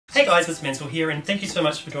Hey guys, it's Mansell here and thank you so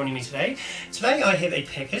much for joining me today. Today I have a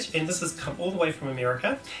package and this has come all the way from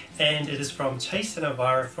America and it is from Chase and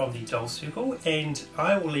Elvira from the Doll Circle, and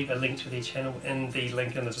I will leave a link to their channel in the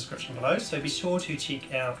link in the description below, so be sure to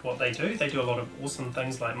check out what they do. They do a lot of awesome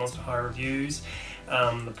things like Monster High reviews,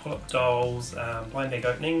 the pull-up dolls, blind bag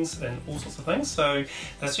openings and all sorts of things, so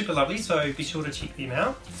they're super lovely, so be sure to check them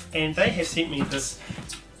out. And they have sent me this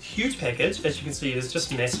huge package. As you can see, it is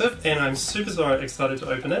just massive and I'm super excited to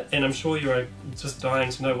open it, and I'm sure you're just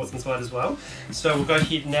dying to know what's inside as well. So we'll go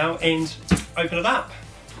ahead now and open it up.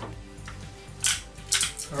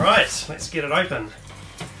 Alright, let's get it open.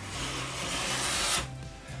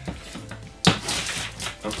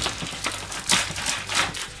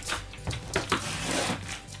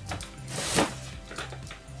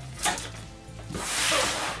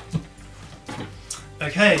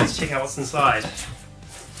 Okay, let's check out what's inside.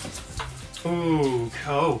 Ooh,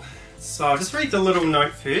 cool. So I'll just read the little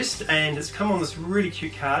note first, and it's come on this really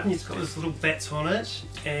cute card, and it's got this little bats on it,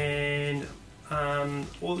 and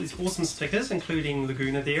all these awesome stickers, including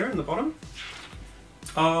Laguna there in the bottom.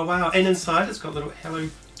 Oh wow, and inside it's got little Hello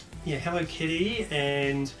Kitty,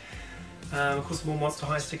 and of course more Monster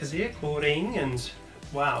High stickers there, Claudine, and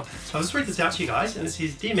wow. So I'll just read this out to you guys, and it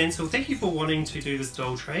says, "Dear Mansell, thank you for wanting to do this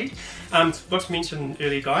doll trade. Forgot to mention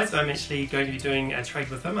earlier guys, I'm actually going to be doing a trade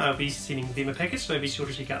with them. I'll be sending them a package, so be sure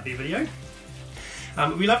to check out their video.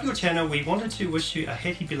 We love your channel. We wanted to wish you a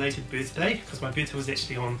happy belated birthday, because my birthday was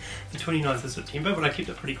actually on the 29th of September, but I kept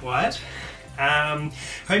it pretty quiet.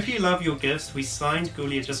 Hope you love your gifts. We signed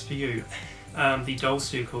Gulia just for you." The Doll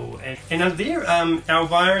Circle, and under there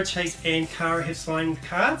Elvira, Chase and Cara have signed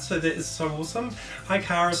cards, so that is so awesome. Hi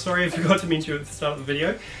Cara, sorry I forgot to mention you at the start of the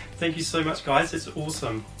video. Thank you so much guys, it's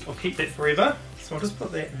awesome. I'll keep that forever, so I'll just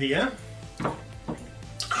put that there.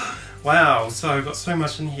 Wow, so I've got so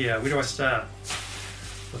much in here. Where do I start?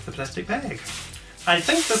 With the plastic bag. I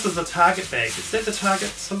think this is a Target bag. Is that the Target?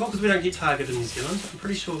 So long as we don't get Target in New Zealand, I'm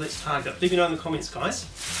pretty sure that's Target. Let me know in the comments guys.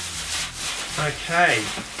 Okay.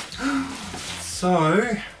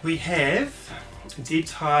 So we have Dead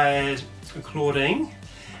Tired Claudine,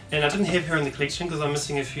 and I didn't have her in the collection because I'm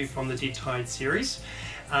missing a few from the Dead Tired series.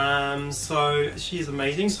 So she is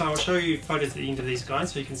amazing, so I'll show you photos at the end of these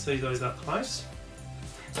guys so you can see those up close.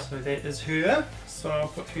 So that is her, so I'll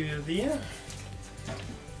put her there.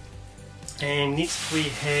 And next we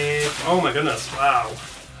have, oh my goodness, wow,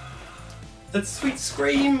 it's Sweet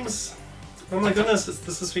Screams. Oh my goodness,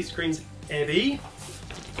 this is Sweet Screams Abby.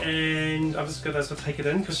 And I'm just going to sort of take it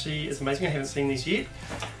in because she is amazing. I haven't seen these yet.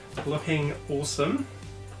 Looking awesome.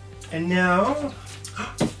 And now,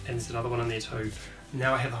 and there's another one in there too.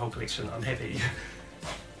 Now I have the whole collection. I'm happy.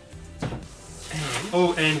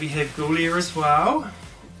 And we have Gulia as well.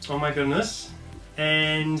 Oh my goodness.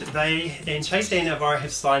 And Chase and Elvira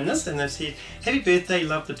have signed this, and they've said, "Happy birthday,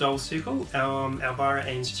 love the Doll Circle, Elvira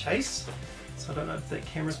and Chase." So I don't know if the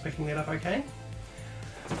camera's picking that up okay.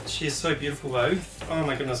 She is so beautiful though. Oh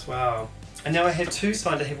my goodness, wow. And now I have two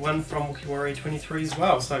signed. I have one from Walkie 23 as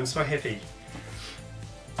well, so I'm so happy.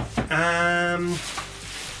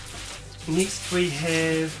 Next we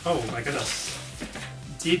have, oh my goodness,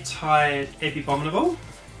 Dead Tired Abby Abominable.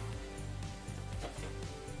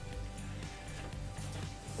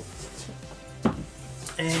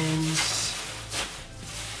 And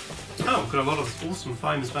oh, got a lot of this awesome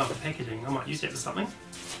foam as well for packaging. I might use that for something.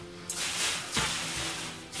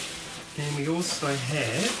 And we also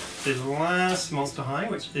have the last Monster High,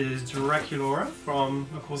 which is Draculaura from,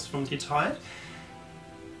 of course, from Dead Tired.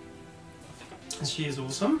 And she is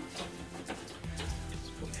awesome. Let's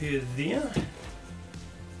put her there.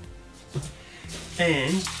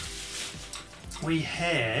 And we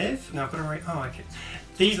have, now I've got to read, oh okay.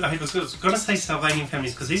 These, I was going to say Salvanian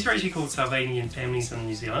families, because these are actually called Salvanian families in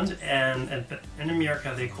New Zealand, and in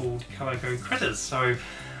America they're called Calico Critters. So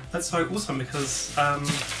that's so awesome because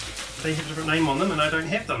they have a different name on them and I don't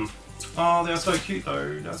have them. Oh, they're so cute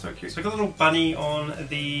though, they're so cute. So I've got a little bunny on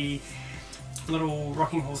the little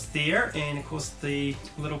rocking horse there, and of course the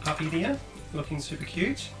little puppy there, looking super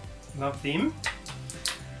cute. Love them.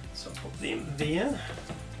 So I'll put them there.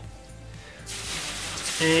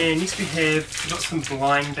 And next we have got some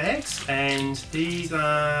blind bags, and these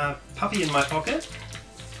are Puppy in My Pocket.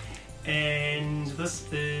 And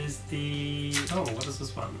this is the, oh what is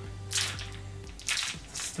this one?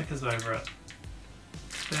 Stickers over it.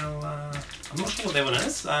 Bella, I'm not sure what that one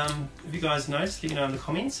is. If you guys know, just let me know in the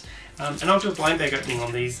comments. And I'll do a blind bag opening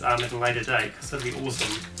on these at a later date because it'll be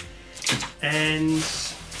awesome. And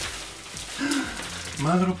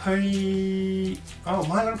My Little Pony, oh,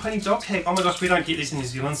 My Little Pony dog tag. Oh my gosh, we don't get these in New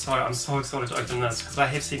Zealand, so I'm so excited to open this because I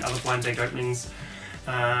have seen other blind bag openings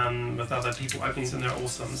with other people openings, and they're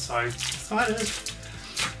awesome. So excited!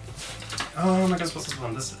 Oh my gosh, what's this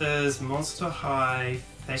one? This is Monster High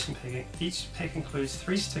Fashion Packing. Each pack includes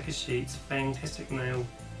 3 sticker sheets, fantastic nail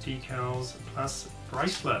decals, plus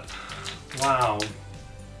bracelet. Wow.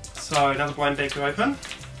 So another blind bag to open.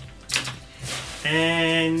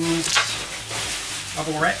 And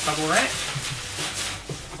bubble wrap.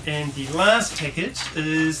 And the last package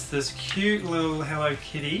is this cute little Hello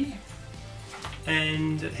Kitty.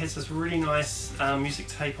 And it has this really nice music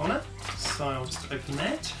tape on it. So I'll just open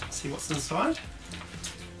that, see what's inside.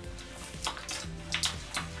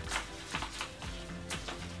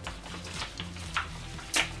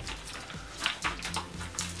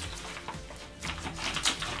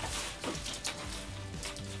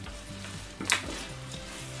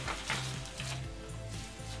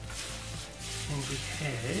 And we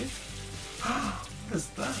have, what is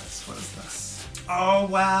this? What is this? Oh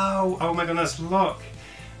wow! Oh my goodness, look!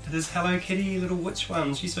 It is Hello Kitty, little witch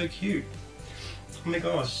one. She's so cute. Oh my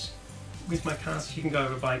gosh. Where's my caster? You can go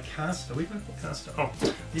over by caster. Where do I put caster? Oh,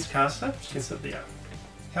 this caster. She can sit there.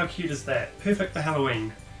 How cute is that? Perfect for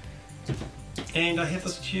Halloween. And I have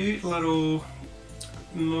this cute little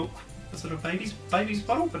milk, is it a baby's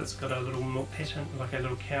bottle? But it's got a little milk pattern, like a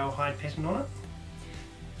little cowhide pattern on it.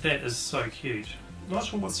 That is so cute. Not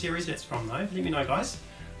sure what series that's from though. Let me know, guys.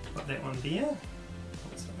 Got that one there. Oh,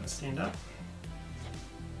 it's not going to stand up.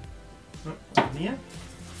 Oh, one there.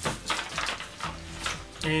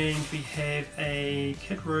 And we have a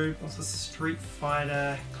Kid Rube, what's this, Street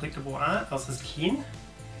Fighter collectible art. Oh, this is Ken.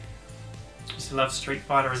 Used to love Street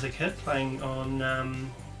Fighter as a kid, playing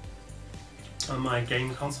on my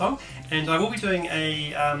game console. And I will be doing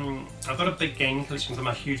a, I've got a big game collection because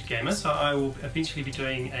I'm a huge gamer, so I will eventually be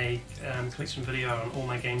doing a collection video on all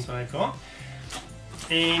my games that I've got.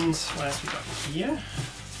 And what else we got here?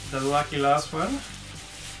 The lucky last one.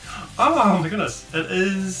 Oh my goodness, it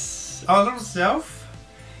is a little self.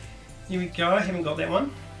 Here we go, I haven't got that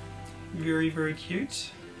one. Very, very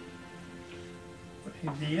cute. Put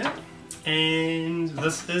him there. And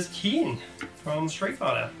this is Ken from Street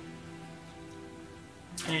Fighter.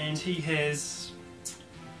 And he has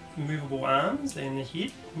movable arms and the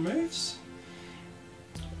head moves.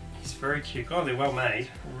 He's very cute. God, they're well made.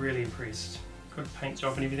 Really impressed. Good paint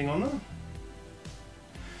job and everything on them.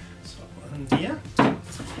 So I'll put him there.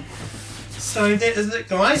 So that is it,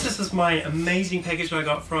 guys. This is my amazing package I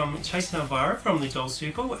got from Chase and Elvira from the Doll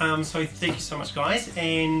Circle. So thank you so much, guys.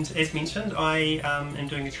 And as mentioned, I am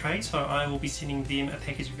doing a trade, so I will be sending them a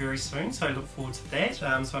package very soon. So I look forward to that. So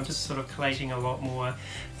I'm just sort of collating a lot more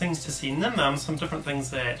things to send them. Some different things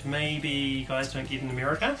that maybe you guys don't get in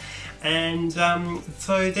America. And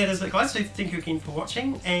so that is it, guys. So thank you again for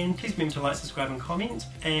watching. And please remember to like, subscribe, and comment.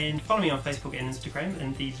 And follow me on Facebook and Instagram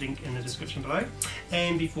in the link in the description below.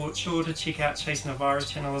 And be sure to check out Chase and Elvira's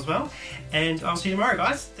channel as well. And I'll see you tomorrow,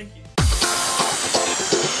 guys. Thank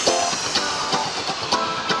you.